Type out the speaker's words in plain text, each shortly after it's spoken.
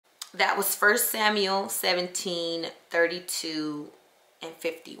That was 1 Samuel 17, 32 and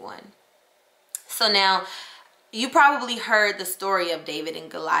 51. So now, you probably heard the story of David and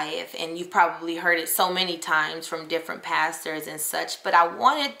Goliath, and you've probably heard it so many times from different pastors and such, but I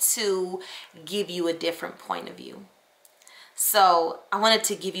wanted to give you a different point of view. So I wanted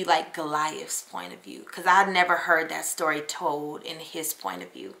to give you like Goliath's point of view, because I'd never heard that story told in his point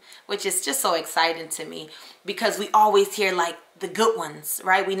of view, which is just so exciting to me, because we always hear like the good ones,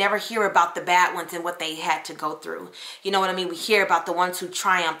 right? We never hear about the bad ones and what they had to go through. You know what I mean? We hear about the ones who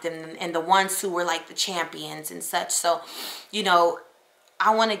triumphed and the ones who were like the champions and such. So, you know,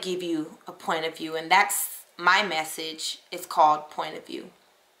 I want to give you a point of view, and that's my message. It's called Point of View.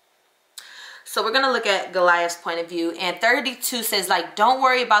 So we're going to look at Goliath's point of view. And 32 says, like, don't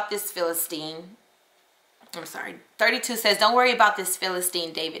worry about this Philistine. I'm sorry. 32 says, don't worry about this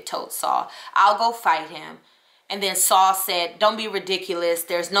Philistine, David told Saul. I'll go fight him. And then Saul said, don't be ridiculous.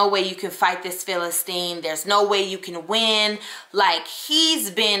 There's no way you can fight this Philistine. There's no way you can win. Like, he's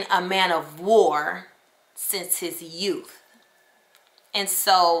been a man of war since his youth. And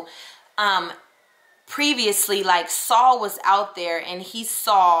so, previously, like, Saul was out there and he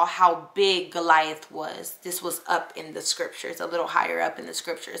saw how big Goliath was. This was up in the scriptures, a little higher up in the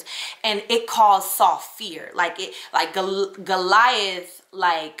scriptures, and it caused Saul fear. Goliath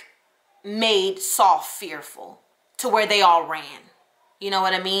like made Saul fearful to where they all ran. You know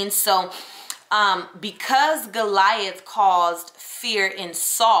what I mean? So because Goliath caused fear in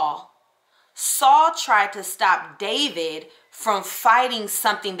Saul, Saul tried to stop David from fighting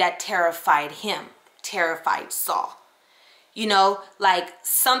something that terrified him. Terrified Saul, you know, like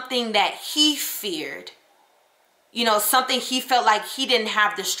something that he feared, you know, something he felt like he didn't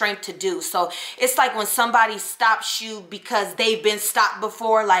have the strength to do. So it's like when somebody stops you because they've been stopped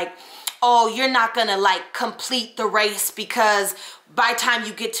before, like, oh, you're not gonna like complete the race because by the time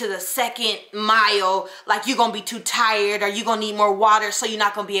you get to the 2nd mile, like, you're gonna be too tired or you're gonna need more water, so you're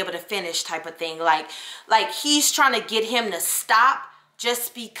not gonna be able to finish, type of thing. Like he's trying to get him to stop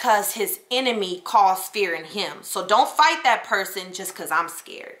just because his enemy caused fear in him. So don't fight that person just because I'm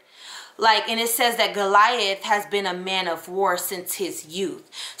scared. Like, and it says that Goliath has been a man of war since his youth.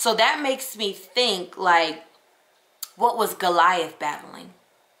 So that makes me think, like, what was Goliath battling?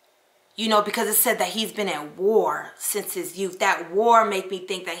 You know, because it said that he's been at war since his youth. That war made me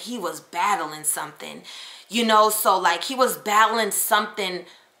think that he was battling something. You know, so like he was battling something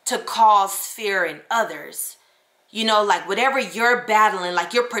to cause fear in others. You know, like whatever you're battling,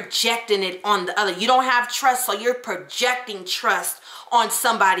 like you're projecting it on the other. You don't have trust, so you're projecting trust on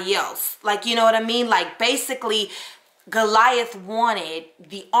somebody else. Like, you know what I mean? Like, basically, Goliath wanted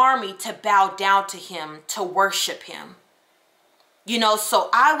the army to bow down to him, to worship him. You know, so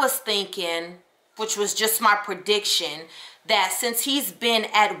I was thinking, which was just my prediction, that since he's been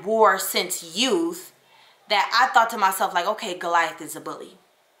at war since youth, that I thought to myself, like, okay, Goliath is a bully.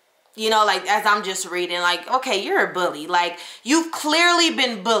 You know, like, as I'm just reading, like, okay, you're a bully. Like, you've clearly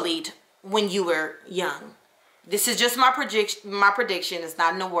been bullied when you were young. This is just my prediction. It's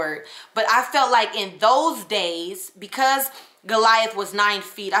not in the word. But I felt like in those days, because Goliath was 9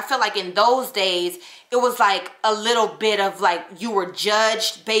 feet, I felt like in those days, it was like a little bit of like you were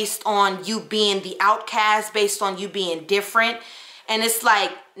judged based on you being the outcast, based on you being different. And it's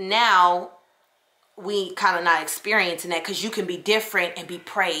like now we kind of not experiencing that, because you can be different and be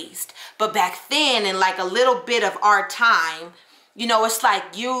praised. But back then, in like a little bit of our time, you know, it's like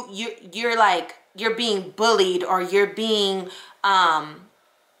you're like you're being bullied, or you're being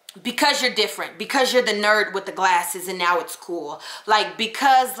because you're different, because you're the nerd with the glasses and now it's cool, like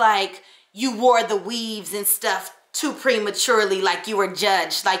because like you wore the weaves and stuff too prematurely, like you were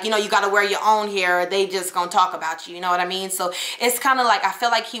judged, like, you know, you got to wear your own hair or they just gonna talk about you, you know what I mean? So it's kind of like I feel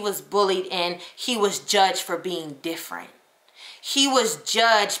like he was bullied and he was judged for being different. He was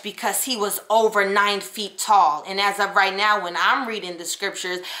judged because he was over 9 feet tall. And as of right now, when I'm reading the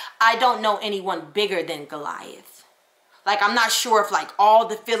scriptures, I don't know anyone bigger than Goliath. Like, I'm not sure if like all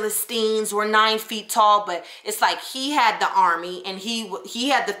the Philistines were 9 feet tall, but it's like he had the army, and he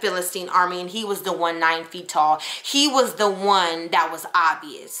had the Philistine army, and he was the one 9 feet tall. He was the one that was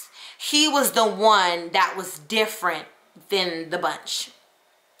obvious. He was the one that was different than the bunch.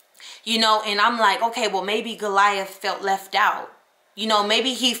 You know, and I'm like, okay, well, maybe Goliath felt left out. You know,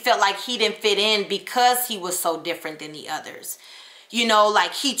 maybe he felt like he didn't fit in because he was so different than the others. You know,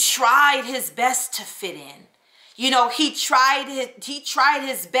 like he tried his best to fit in. You know, he tried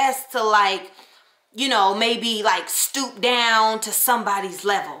his best to, like, you know, maybe like stoop down to somebody's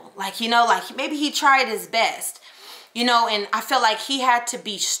level. Like, you know, like maybe he tried his best, you know, and I felt like he had to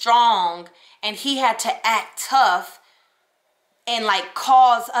be strong and he had to act tough and like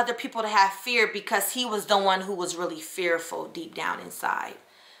cause other people to have fear because he was the one who was really fearful deep down inside.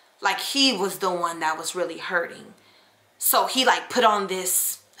 Like he was the one that was really hurting. So he like put on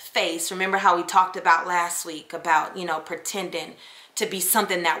this face. Remember how we talked about last week about, you know, pretending to be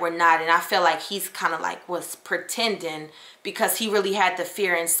something that we're not. And I feel like he's kind of like was pretending because he really had the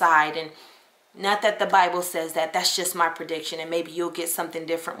fear inside. And not that the Bible says that, that's just my prediction. And maybe you'll get something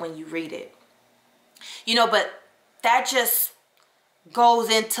different when you read it. You know, but that just goes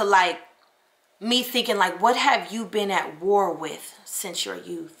into like me thinking like, what have you been at war with since your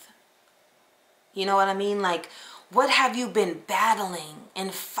youth? You know what I mean? Like, what have you been battling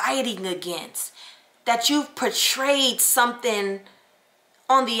and fighting against that you've portrayed something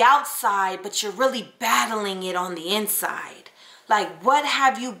on the outside, but you're really battling it on the inside? Like, what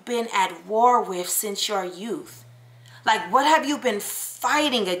have you been at war with since your youth? Like, what have you been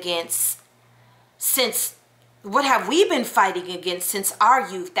fighting against since, what have we been fighting against since our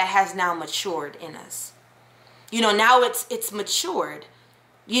youth that has now matured in us? You know, now it's matured.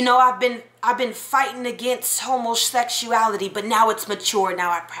 You know, I've been fighting against homosexuality, but now it's mature. Now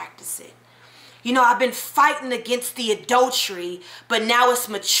I practice it. You know, I've been fighting against the adultery, but now it's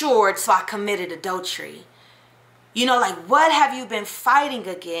matured, so I committed adultery. You know, like, what have you been fighting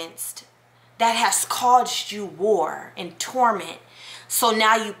against that has caused you war and torment? So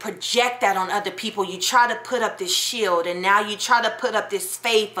now you project that on other people. You try to put up this shield, and now you try to put up this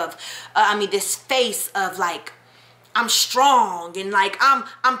faith of, this face of like, I'm strong and like I'm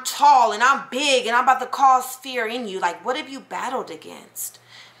tall and I'm big and I'm about to cause fear in you. Like, what have you battled against?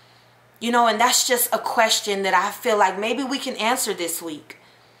 You know, and that's just a question that I feel like maybe we can answer this week.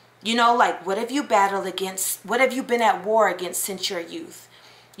 You know, like, what have you battled against? What have you been at war against since your youth?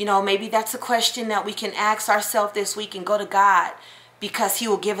 You know, maybe that's a question that we can ask ourselves this week and go to God, because he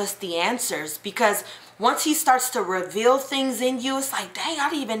will give us the answers. Because once he starts to reveal things in you, it's like, dang, I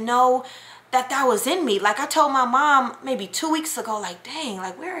didn't even know that was in me. Like I told my mom maybe 2 weeks ago, like, dang,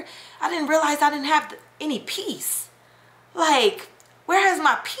 like I didn't realize I didn't have any peace. Like, where has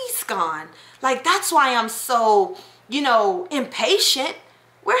my peace gone? Like, that's why I'm so, you know, impatient.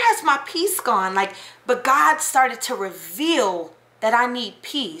 Where has my peace gone? Like, but God started to reveal that I need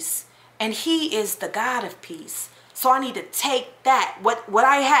peace, and he is the God of peace. So I need to take that, what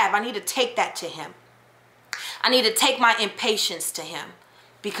I have, I need to take that to him. I need to take my impatience to him.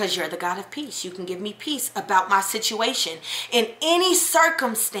 Because you're the God of peace. You can give me peace about my situation. In any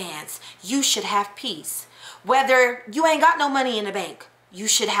circumstance, you should have peace. Whether you ain't got no money in the bank, you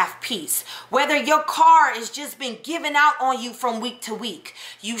should have peace. Whether your car is just been given out on you from week to week,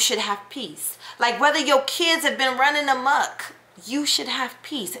 you should have peace. Like whether your kids have been running amok, you should have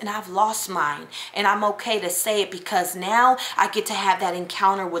peace. And I've lost mine, and I'm okay to say it, because now I get to have that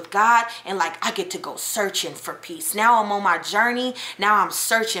encounter with God, and like I get to go searching for peace. Now I'm on my journey. Now I'm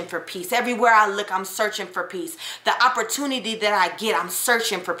searching for peace. Everywhere I look, I'm searching for peace. The opportunity that I get, I'm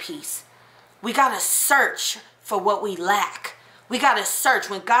searching for peace. We got to search for what we lack. We got to search.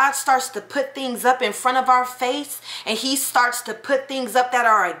 When God starts to put things up in front of our face, and he starts to put things up that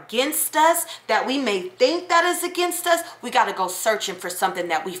are against us, that we may think that is against us, we got to go searching for something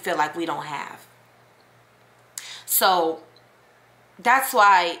that we feel like we don't have. So that's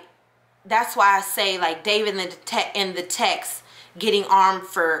why I say, like, David in the text getting armed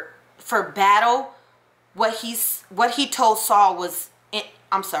for battle, what he told Saul was,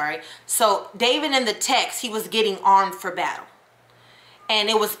 so David in the text, he was getting armed for battle. And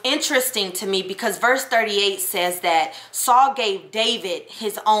it was interesting to me because verse 38 says that Saul gave David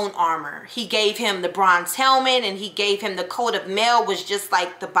his own armor. He gave him the bronze helmet, and he gave him the coat of mail, was just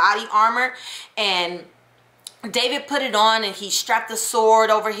like the body armor. And David put it on, and he strapped the sword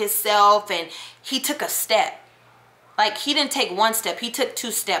over himself, and he took a step. Like, he didn't take one step. He took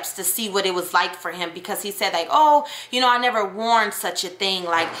 2 steps to see what it was like for him, because he said, like, oh, you know, I never worn such a thing.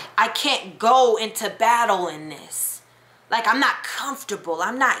 Like, I can't go into battle in this. Like, I'm not comfortable.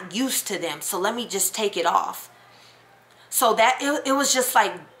 I'm not used to them. So let me just take it off. So that it was just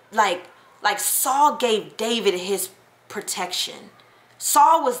like Saul gave David his protection.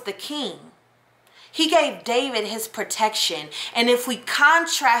 Saul was the king. He gave David his protection. And if we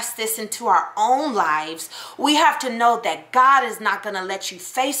contrast this into our own lives, we have to know that God is not going to let you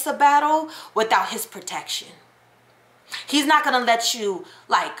face a battle without his protection. He's not going to let you,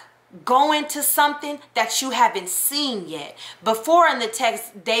 like, go into something that you haven't seen yet. Before in the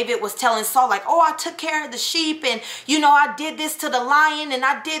text, David was telling Saul, like, oh, I took care of the sheep, and, you know, I did this to the lion, and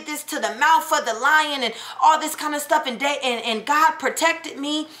I did this to the mouth of the lion, and all this kind of stuff, and God protected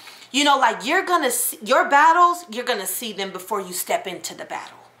me. You know, like, you're going to see your battles, you're going to see them before you step into the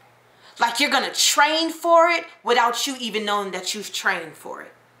battle. Like you're going to train for it without you even knowing that you've trained for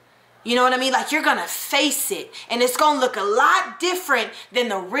it. You know what I mean? Like you're going to face it, and it's going to look a lot different than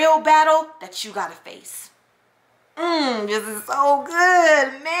the real battle that you got to face. This is so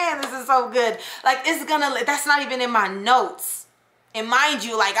good, man. This is so good. Like it's gonna, that's not even in my notes. And mind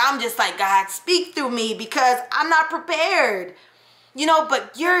you, like I'm just like, God, speak through me because I'm not prepared. You know,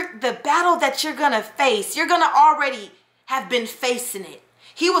 but the battle that you're gonna face, you're gonna already have been facing it.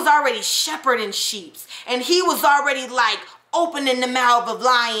 He was already shepherding sheep, and he was already like opening the mouth of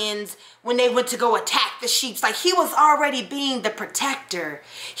lions when they went to go attack the sheep. Like he was already being the protector.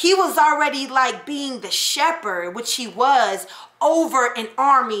 He was already like being the shepherd, which he was, over an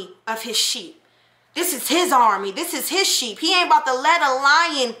army of his sheep. This is his army. This is his sheep. He ain't about to let a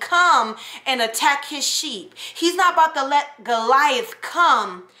lion come and attack his sheep. He's not about to let Goliath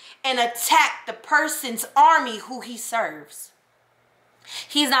come and attack the person's army who he serves.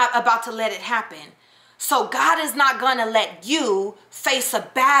 He's not about to let it happen. So God is not going to let you face a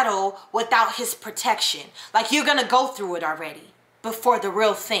battle without his protection. Like you're going to go through it already before the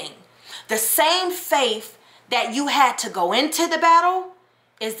real thing. The same faith that you had to go into the battle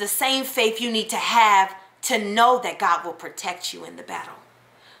is the same faith you need to have to know that God will protect you in the battle.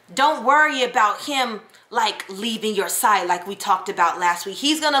 Don't worry about him like leaving your side like we talked about last week.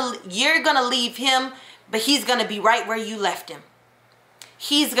 You're going to leave him, but he's going to be right where you left him.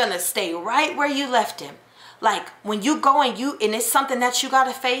 He's going to stay right where you left him. Like when you go and it's something that you got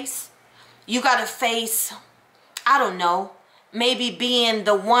to face. You got to face, I don't know, maybe being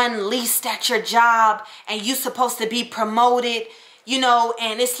the one least at your job and you supposed to be promoted, you know,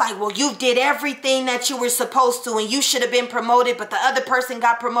 and it's like, well, you did everything that you were supposed to and you should have been promoted, but the other person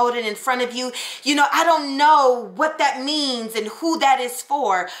got promoted in front of you. You know, I don't know what that means and who that is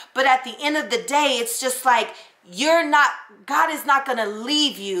for, but at the end of the day, it's just like, God is not going to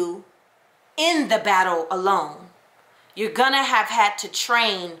leave you in the battle alone. You're going to have had to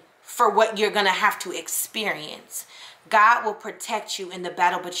train for what you're going to have to experience. God will protect you in the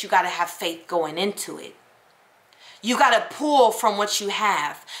battle, but you got to have faith going into it. You got to pull from what you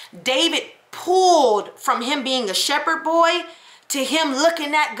have. David pulled from him being a shepherd boy to him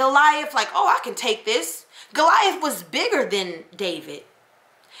looking at Goliath like, oh, I can take this. Goliath was bigger than David.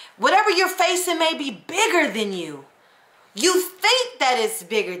 Whatever you're facing may be bigger than you. You think that it's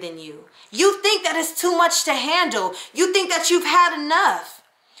bigger than you. You think that it's too much to handle. You think that you've had enough.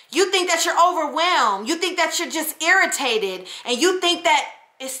 You think that you're overwhelmed. You think that you're just irritated. And you think that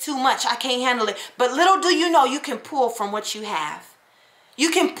it's too much. I can't handle it. But little do you know, you can pull from what you have.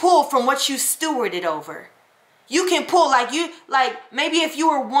 You can pull from what you stewarded over. You can pull like maybe if you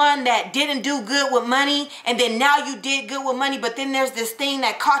were one that didn't do good with money and then now you did good with money, but then there's this thing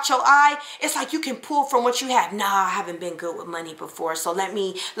that caught your eye. It's like you can pull from what you have. Nah, I haven't been good with money before, so let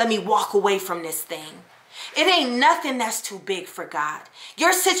me walk away from this thing. It ain't nothing that's too big for God.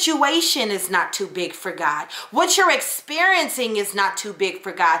 Your situation is not too big for God. What you're experiencing is not too big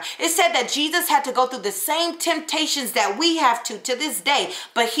for God. It said that Jesus had to go through the same temptations that we have to this day,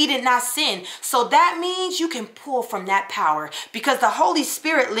 but he did not sin. So that means you can pull from that power because the Holy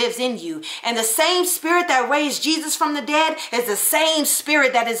Spirit lives in you. And the same spirit that raised Jesus from the dead is the same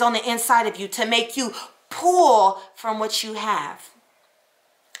spirit that is on the inside of you to make you pull from what you have.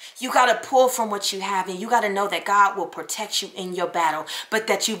 You got to pull from what you have, and you got to know that God will protect you in your battle, but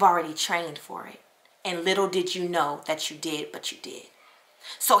that you've already trained for it. And little did you know that you did, but you did.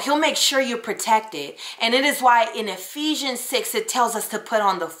 So he'll make sure you're protected. And it is why in Ephesians 6, it tells us to put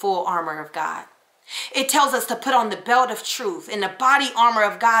on the full armor of God. It tells us to put on the belt of truth and the body armor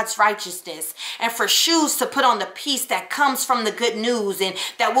of God's righteousness, and for shoes to put on the peace that comes from the good news, and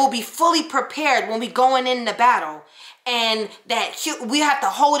that we'll be fully prepared when we going in the battle. And that we have to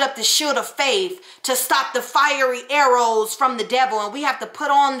hold up the shield of faith to stop the fiery arrows from the devil. And we have to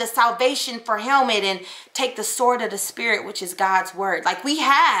put on the salvation for helmet and take the sword of the Spirit, which is God's word. Like we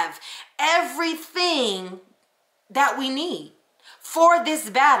have everything that we need for this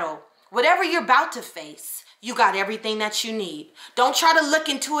battle. Whatever you're about to face, you got everything that you need. Don't try to look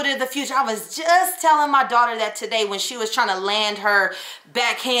into it in the future. I was just telling my daughter that today when she was trying to land her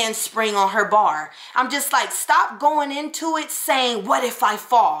backhand spring on her bar. I'm just like, stop going into it saying, what if I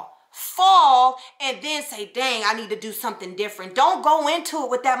fall? Fall and then say, dang, I need to do something different. Don't go into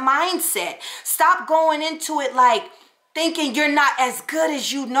it with that mindset. Stop going into it like, thinking you're not as good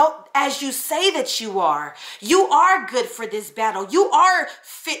as you know, as you say that you are. You are good for this battle. You are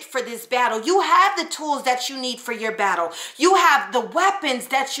fit for this battle. You have the tools that you need for your battle. You have the weapons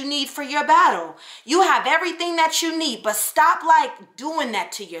that you need for your battle. You have everything that you need, but stop like doing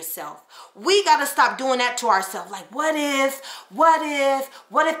that to yourself. We got to stop doing that to ourselves. Like, what if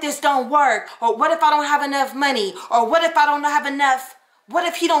this don't work? Or what if I don't have enough money? Or what if I don't have enough? What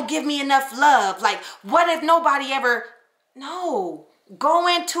if he don't give me enough love? Like, what if nobody ever... No, go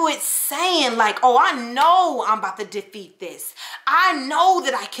into it saying like, oh, I know I'm about to defeat this. I know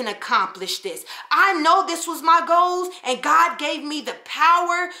that I can accomplish this. I know this was my goals and God gave me the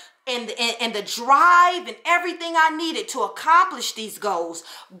power and the drive and everything I needed to accomplish these goals.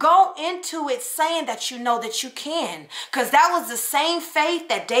 Go into it saying that you know that you can, because that was the same faith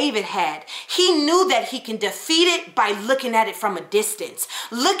that David had. He knew that he can defeat it by looking at it from a distance.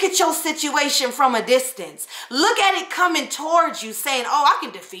 Look at your situation from a distance. Look at it coming towards you saying, oh, I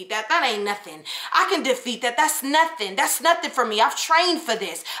can defeat that. That ain't nothing. I can defeat that. That's nothing. That's nothing for me. I've trained for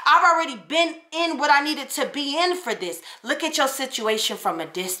this. I've already been in what I needed to be in for this. Look at your situation from a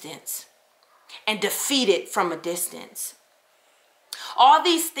distance and defeat it from a distance. All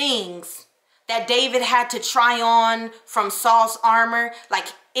these things that David had to try on from Saul's armor, like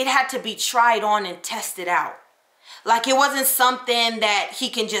it had to be tried on and tested out. Like it wasn't something that he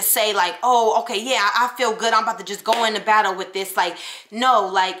can just say like, oh, okay, yeah, I feel good. I'm about to just go into battle with this. Like, no,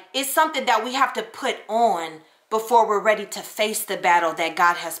 like it's something that we have to put on before we're ready to face the battle that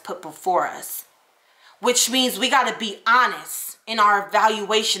God has put before us. Which means we got to be honest in our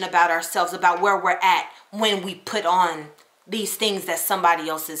evaluation about ourselves, about where we're at when we put on these things that somebody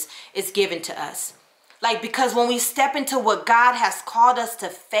else is given to us. Like, because when we step into what God has called us to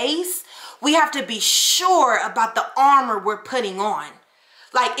face, we have to be sure about the armor we're putting on.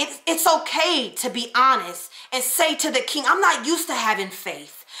 Like, it's okay to be honest and say to the king, I'm not used to having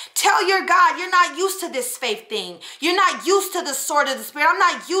faith. Tell your God, you're not used to this faith thing. You're not used to the sword of the Spirit. I'm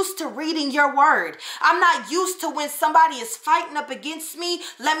not used to reading your word. I'm not used to when somebody is fighting up against me,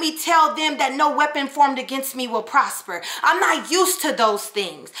 let me tell them that no weapon formed against me will prosper. I'm not used to those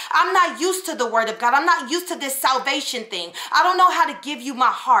things. I'm not used to the word of God. I'm not used to this salvation thing. I don't know how to give you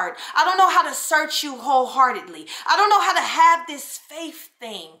my heart. I don't know how to search you wholeheartedly. I don't know how to have this faith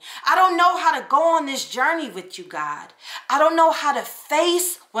thing. I don't know how to go on this journey with you, God. I don't know how to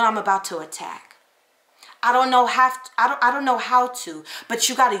face when I'm about to attack. I don't know how to, but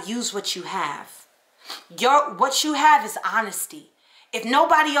you got to use what you have. What you have is honesty. If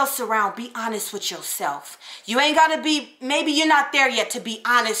nobody else around, be honest with yourself. You ain't got to be, maybe you're not there yet to be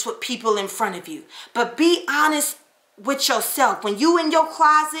honest with people in front of you, but be honest with yourself. When you in your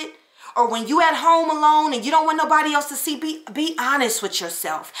closet, or when you at home alone and you don't want nobody else to see, be honest with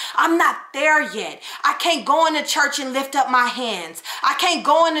yourself. I'm not there yet. I can't go into church and lift up my hands. I can't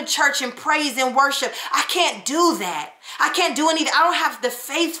go into church and praise and worship. I can't do that. I can't do anything. I don't have the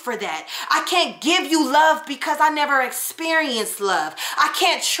faith for that. I can't give you love because I never experienced love. I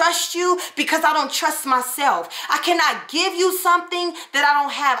can't trust you because I don't trust myself. I cannot give you something that I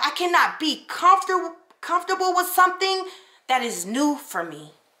don't have. I cannot be comfortable with something that is new for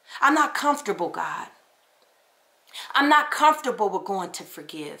me. I'm not comfortable, God. I'm not comfortable with going to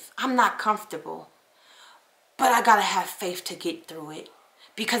forgive. I'm not comfortable. But I got to have faith to get through it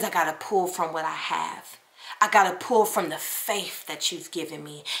because I got to pull from what I have. I got to pull from the faith that you've given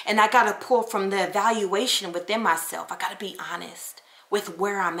me. And I got to pull from the evaluation within myself. I got to be honest with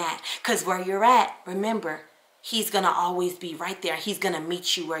where I'm at. Because where you're at, remember, he's going to always be right there. He's going to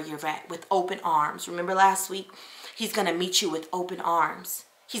meet you where you're at with open arms. Remember last week? He's going to meet you with open arms.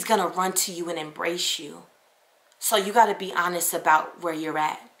 He's going to run to you and embrace you. So you got to be honest about where you're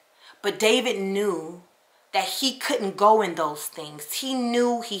at. But David knew that he couldn't go in those things. He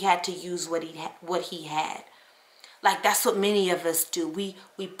knew he had to use what he had. Like that's what many of us do. We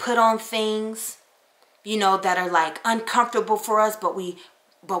put on things, you know, that are like uncomfortable for us, but we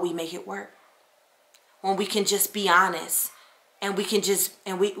make it work. When we can just be honest and we can just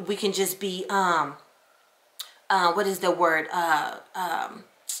be what is the word?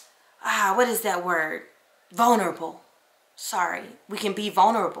 What is that word? Vulnerable. Sorry. We can be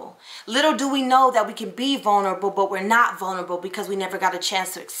vulnerable. Little do we know that we can be vulnerable, but we're not vulnerable because we never got a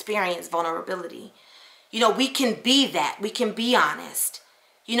chance to experience vulnerability. You know, we can be that. We can be honest.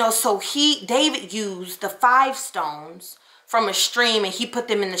 You know, so David used the 5 stones from a stream and he put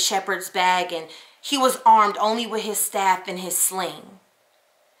them in the shepherd's bag, and he was armed only with his staff and his sling.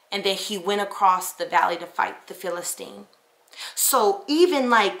 And then he went across the valley to fight the Philistine. So even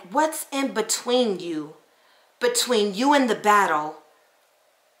like what's in between you and the battle,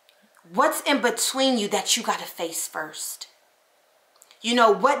 what's in between you that you got to face first? You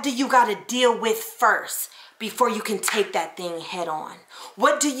know, what do you got to deal with first before you can take that thing head on?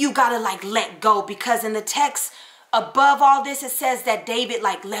 What do you got to like let go? Because in the text above all this, it says that David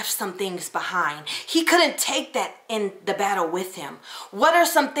like left some things behind. He couldn't take that in the battle with him. What are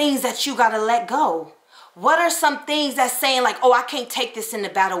some things that you got to let go? What are some things that's saying like, oh, I can't take this in the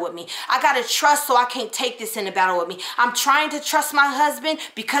battle with me. I got to trust, so I can't take this in the battle with me. I'm trying to trust my husband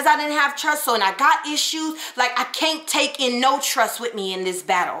because I didn't have trust. So, and I got issues. Like I can't take in no trust with me in this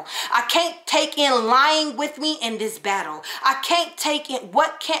battle. I can't take in lying with me in this battle. I can't take in,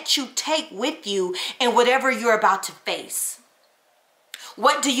 what can't you take with you in whatever you're about to face?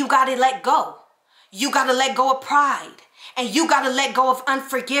 What do you got to let go? You got to let go of pride. And you got to let go of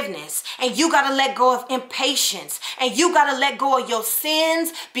unforgiveness. And you got to let go of impatience. And you got to let go of your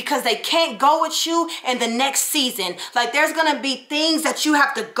sins because they can't go with you in the next season. Like there's going to be things that you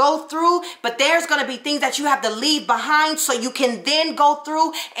have to go through, but there's going to be things that you have to leave behind so you can then go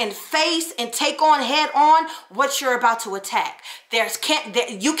through and face and take on head on what you're about to attack.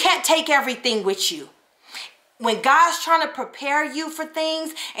 You can't take everything with you. When God's trying to prepare you for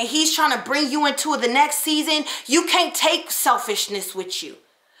things and he's trying to bring you into the next season, you can't take selfishness with you.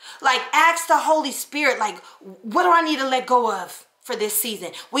 Like ask the Holy Spirit, like, what do I need to let go of for this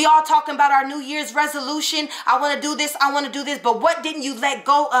season? We all talking about our New Year's resolution. I want to do this. I want to do this. But what didn't you let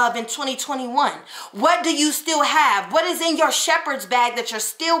go of in 2021? What do you still have? What is in your shepherd's bag that you're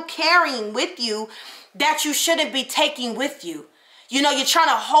still carrying with you that you shouldn't be taking with you? You know, you're trying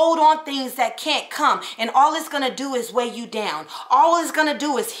to hold on things that can't come. And all it's going to do is weigh you down. All it's going to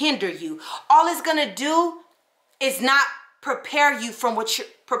do is hinder you. All it's going to do is not prepare you for what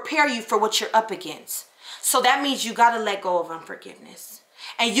you're up against. So that means you got to let go of unforgiveness.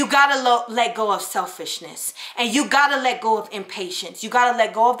 And you got to let go of selfishness. And you got to let go of impatience. You got to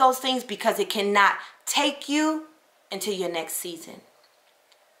let go of those things because it cannot take you into your next season.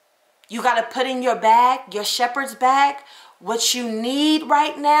 You got to put in your bag, your shepherd's bag, what you need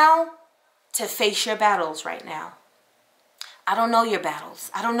right now to face your battles right now. I don't know your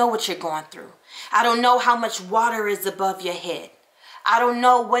battles. I don't know what you're going through. I don't know how much water is above your head. I don't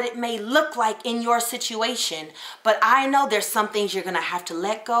know what it may look like in your situation, but I know there's some things you're going to have to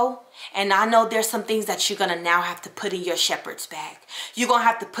let go. And I know there's some things that you're going to now have to put in your shepherd's bag. You're going to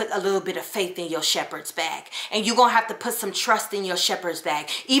have to put a little bit of faith in your shepherd's bag. And you're going to have to put some trust in your shepherd's bag.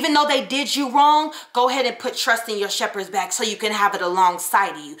 Even though they did you wrong, go ahead and put trust in your shepherd's bag so you can have it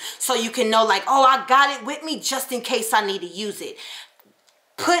alongside of you. So you can know like, oh, I got it with me just in case I need to use it.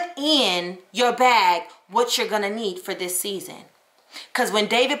 Put in your bag what you're going to need for this season. Because when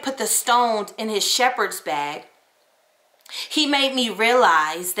David put the stones in his shepherd's bag, he made me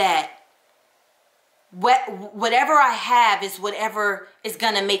realize that whatever I have is whatever is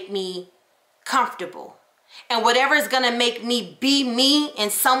going to make me comfortable. And whatever is going to make me be me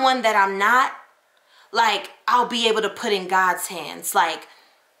and someone that I'm not, like, I'll be able to put in God's hands. Like,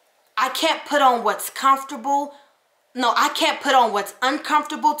 I can't put on what's comfortable. No, I can't put on what's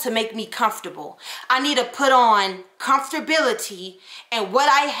uncomfortable to make me comfortable. I need to put on comfortability, and what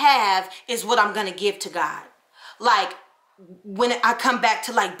I have is what I'm going to give to God. Like, when I come back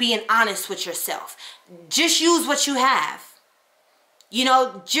to like being honest with yourself, just use what you have. You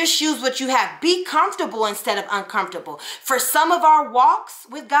know, just use what you have. Be comfortable instead of uncomfortable. For some of our walks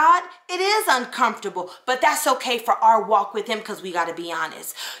with God, it is uncomfortable, but that's okay for our walk with him because we got to be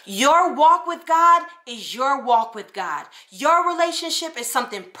honest. Your walk with God is your walk with God. Your relationship is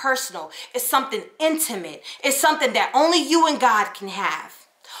something personal. It's something intimate. It's something that only you and God can have.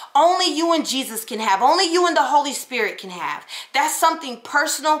 Only you and Jesus can have. Only you and the Holy Spirit can have. That's something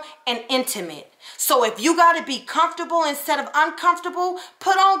personal and intimate. So if you got to be comfortable instead of uncomfortable,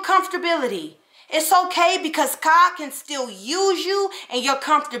 put on comfortability. It's okay because God can still use you and your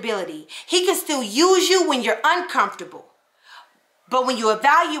comfortability. He can still use you when you're uncomfortable. But when you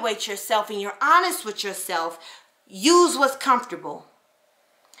evaluate yourself and you're honest with yourself, use what's comfortable.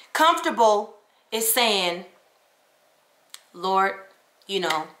 Comfortable is saying, Lord, you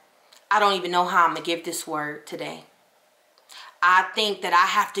know, I don't even know how I'm going to give this word today. I think that I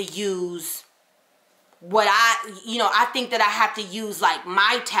have to use I think that I have to use like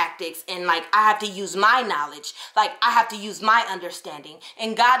my tactics and like I have to use my knowledge. Like I have to use my understanding.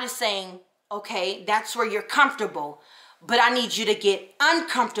 And God is saying, okay, that's where you're comfortable. but I need you to get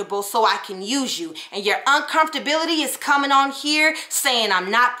uncomfortable so I can use you. And your uncomfortability is coming on here saying, I'm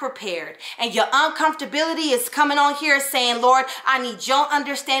not prepared. And your uncomfortability is coming on here saying, Lord, I need your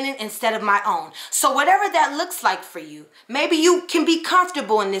understanding instead of my own. So whatever that looks like for you, maybe you can be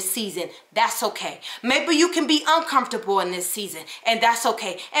comfortable in this season. That's okay. Maybe you can be uncomfortable in this season, and that's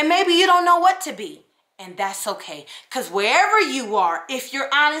okay. And maybe you don't know what to be, and that's okay. Because wherever you are, if you're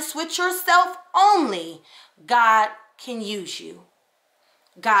honest with yourself only, God can use you.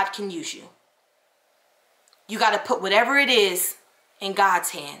 God can use you. You got to put whatever it is in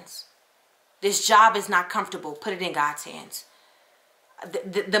God's hands. This job is not comfortable. Put it in God's hands.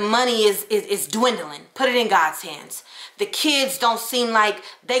 The money is dwindling. Put it in God's hands. The kids don't seem like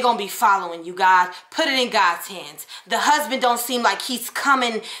they're going to be following you, God. Put it in God's hands. The husband don't seem like he's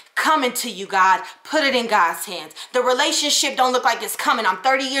coming to you, God. Put it in God's hands. The relationship don't look like it's coming. I'm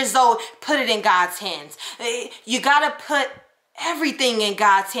 30 years old. Put it in God's hands. You got to put everything in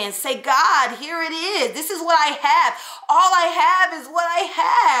God's hands. Say, God, here it is. This is what I have. All I have is what I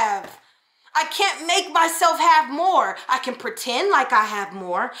have. I can't make myself have more. I can pretend like I have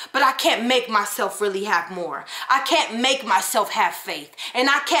more, but I can't make myself really have more. I can't make myself have faith. And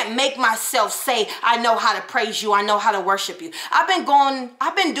I can't make myself say, I know how to praise you. I know how to worship you. I've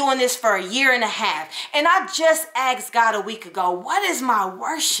been doing this for a year and a half. And I just asked God a week ago, what is my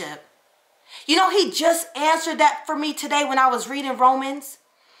worship? You know, he just answered that for me today when I was reading Romans.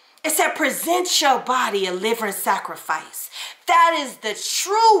 It said, present your body a living sacrifice. That is the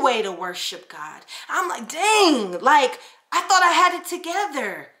true way to worship God. I'm like, dang, like I thought I had it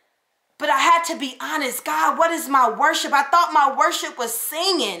together. But I had to be honest. God, what is my worship? I thought my worship was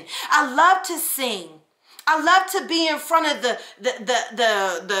singing. I love to sing. I love to be in front of the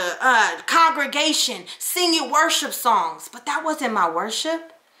congregation singing worship songs. But that wasn't my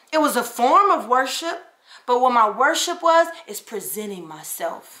worship. It was a form of worship. But what my worship was is presenting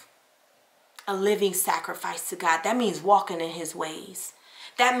myself a living sacrifice to God. That means walking in his ways.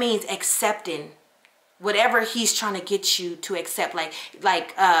 That means accepting whatever he's trying to get you to accept.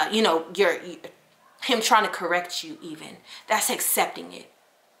 You know, him trying to correct you even. That's accepting it.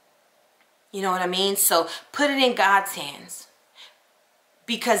 You know what I mean? So put it in God's hands.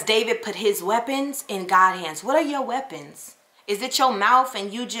 Because David put his weapons in God's hands. What are your weapons? Is it your mouth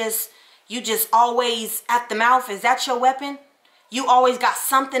and you just always at the mouth? Is that your weapon? You always got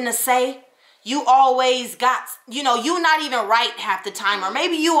something to say? You always got, you know, you're not even right half the time, or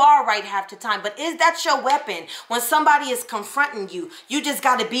maybe you are right half the time, but is that your weapon? When somebody is confronting you, you just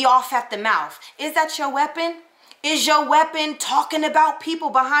got to be off at the mouth. Is that your weapon? Is your weapon talking about people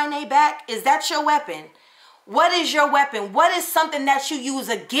behind their back? Is that your weapon? What is your weapon? What is something that you use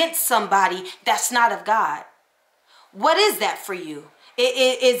against somebody that's not of God? What is that for you?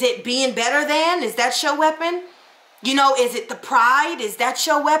 Is it being better than? Is that your weapon? You know, is it the pride? Is that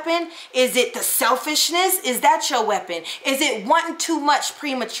your weapon? Is it the selfishness? Is that your weapon? Is it wanting too much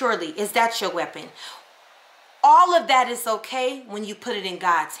prematurely? Is that your weapon? All of that is okay when you put it in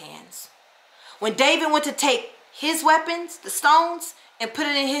God's hands. When David went to take his weapons, the stones, and put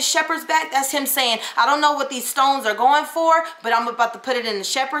it in his shepherd's bag, that's him saying, I don't know what these stones are going for, but I'm about to put it in the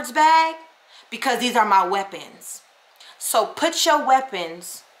shepherd's bag because these are my weapons. So put your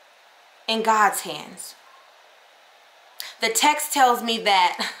weapons in God's hands. The text tells me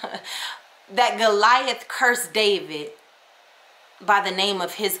that, that Goliath cursed David by the name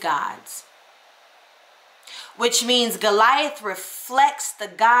of his gods, which means Goliath reflects the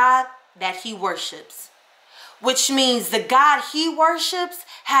God that he worships, which means the God he worships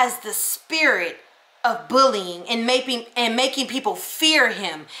has the spirit of bullying and making people fear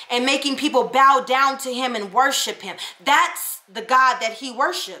him and making people bow down to him and worship him. That's the God that he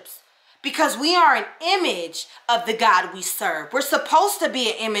worships. Because we are an image of the God we serve. We're supposed to be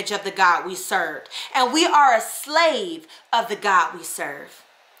an image of the God we serve. And we are a slave of the God we serve.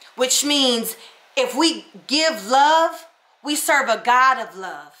 Which means if we give love, we serve a God of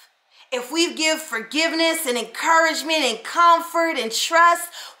love. If we give forgiveness and encouragement and comfort and trust,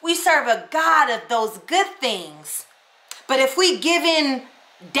 we serve a God of those good things. But if we give in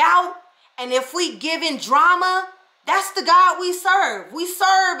doubt and if we give in drama, that's the God we serve. We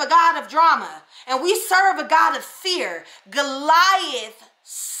serve a God of drama, and we serve a God of fear. Goliath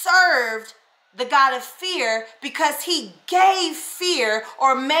served the God of fear because he gave fear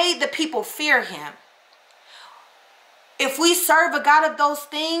or made the people fear him. If we serve a God of those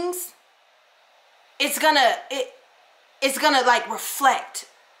things, it's gonna like reflect.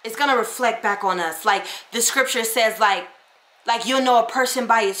 It's gonna reflect back on us. Like the scripture says, like you'll know a person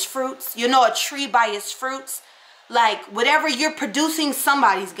by his fruits. You'll know a tree by its fruits. Like whatever you're producing,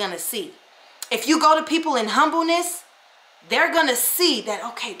 somebody's gonna see. If you go to people in humbleness, they're going to see that,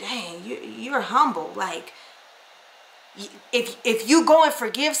 okay, dang, you're humble. Like, if you go and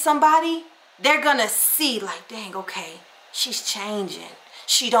forgive somebody, they're going to see like, dang, okay, she's changing.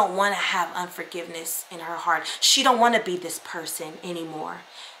 She don't want to have unforgiveness in her heart. She don't want to be this person anymore.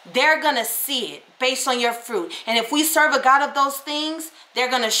 They're going to see it based on your fruit. And if we serve a God of those things, they're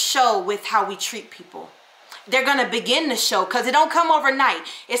going to show with how we treat people. They're going to begin to show, because it don't come overnight.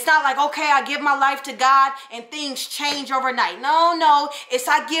 It's not like, okay, I give my life to God and things change overnight. No. It's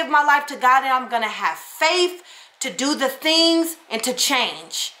I give my life to God and I'm going to have faith to do the things and to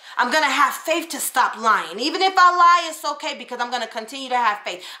change. I'm going to have faith to stop lying. Even if I lie, it's okay, because I'm going to continue to have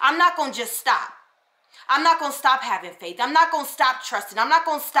faith. I'm not going to just stop. I'm not going to stop having faith. I'm not going to stop trusting. I'm not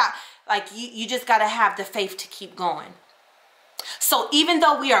going to stop. Like, you just got to have the faith to keep going. So even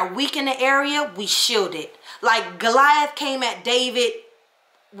though we are weak in the area, we shield it. Like Goliath came at David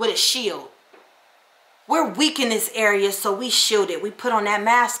with a shield. We're weak in this area, so we shield it. We put on that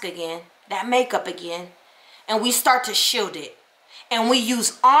mask again, that makeup again, and we start to shield it. And we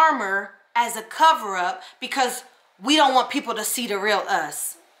use armor as a cover-up, because we don't want people to see the real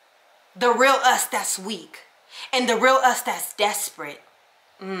us. The real us that's weak. And the real us that's desperate.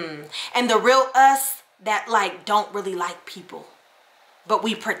 And the real us that like don't really like people. But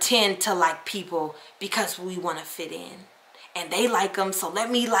we pretend to like people because we want to fit in. And they like them, so let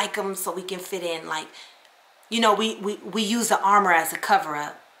me like them so we can fit in. Like, you know, we use the armor as a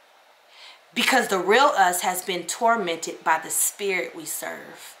cover-up. Because the real us has been tormented by the spirit we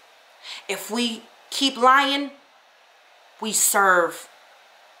serve. If we keep lying, we serve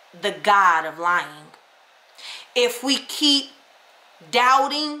the God of lying. If we keep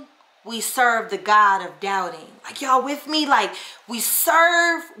doubting, we serve the God of doubting. Like, y'all with me? Like, we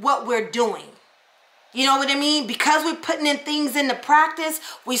serve what we're doing. You know what I mean? Because we're putting in things into practice,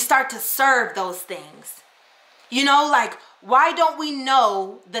 we start to serve those things. You know, like, why don't we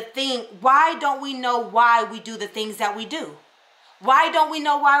know the thing? Why don't we know why we do the things that we do? Why don't we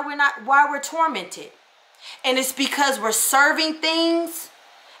know why we're tormented? And it's because we're serving things,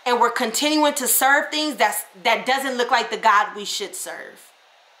 and we're continuing to serve things that doesn't look like the God we should serve.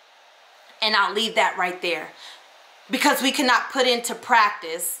 And I'll leave that right there. Because we cannot put into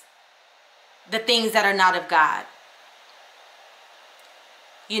practice the things that are not of God.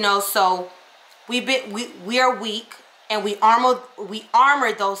 You know, so we are weak, and we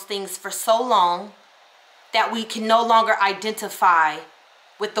armor those things for so long that we can no longer identify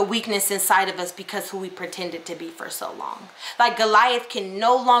with the weakness inside of us because who we pretended to be for so long. Like Goliath can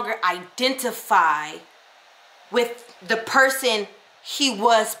no longer identify with the person he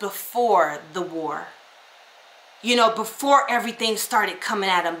was before the war. You know, before everything started coming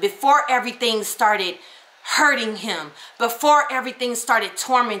at him, before everything started hurting him, before everything started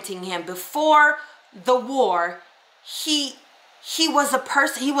tormenting him, before the war, he was a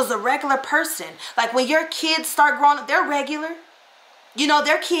person, he was a regular person. Like when your kids start growing up, they're regular. You know,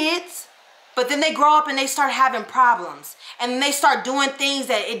 they're kids, but then they grow up and they start having problems. And they start doing things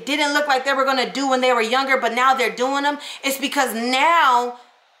that it didn't look like they were going to do when they were younger, but now they're doing them. It's because now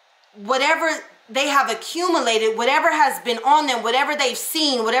whatever they have accumulated, whatever has been on them, whatever they've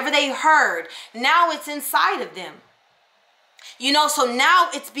seen, whatever they heard, now it's inside of them. You know, so now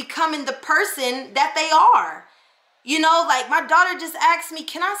it's becoming the person that they are. You know, like my daughter just asked me,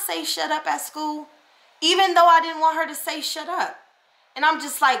 can I say shut up at school? Even though I didn't want her to say shut up. And I'm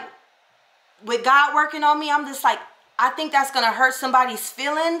just like, with God working on me, I'm just like, I think that's going to hurt somebody's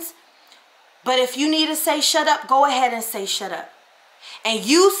feelings. But if you need to say shut up, go ahead and say shut up. And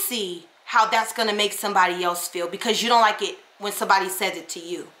you see how that's going to make somebody else feel, because you don't like it when somebody says it to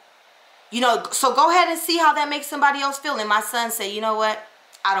you. You know, so go ahead and see how that makes somebody else feel. And my son said, you know what?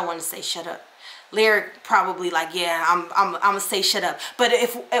 I don't want to say shut up. Lyric probably like, yeah, I'm going to say shut up. But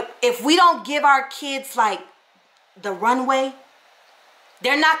if we don't give our kids like the runway,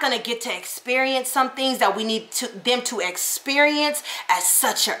 they're not going to get to experience some things that we need them to experience at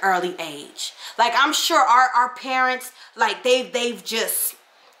such an early age. Like I'm sure our parents, like they've just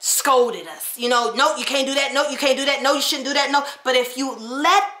scolded us. You know, no, you can't do that. No, you can't do that. No, you shouldn't do that. No. But if you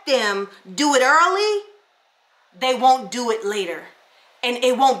let them do it early, they won't do it later. And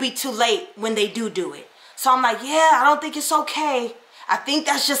it won't be too late when they do it. So I'm like, yeah, I don't think it's okay. I think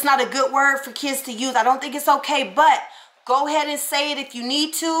that's just not a good word for kids to use. I don't think it's okay. But go ahead and say it if you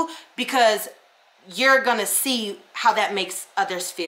need to, because you're going to see how that makes others feel.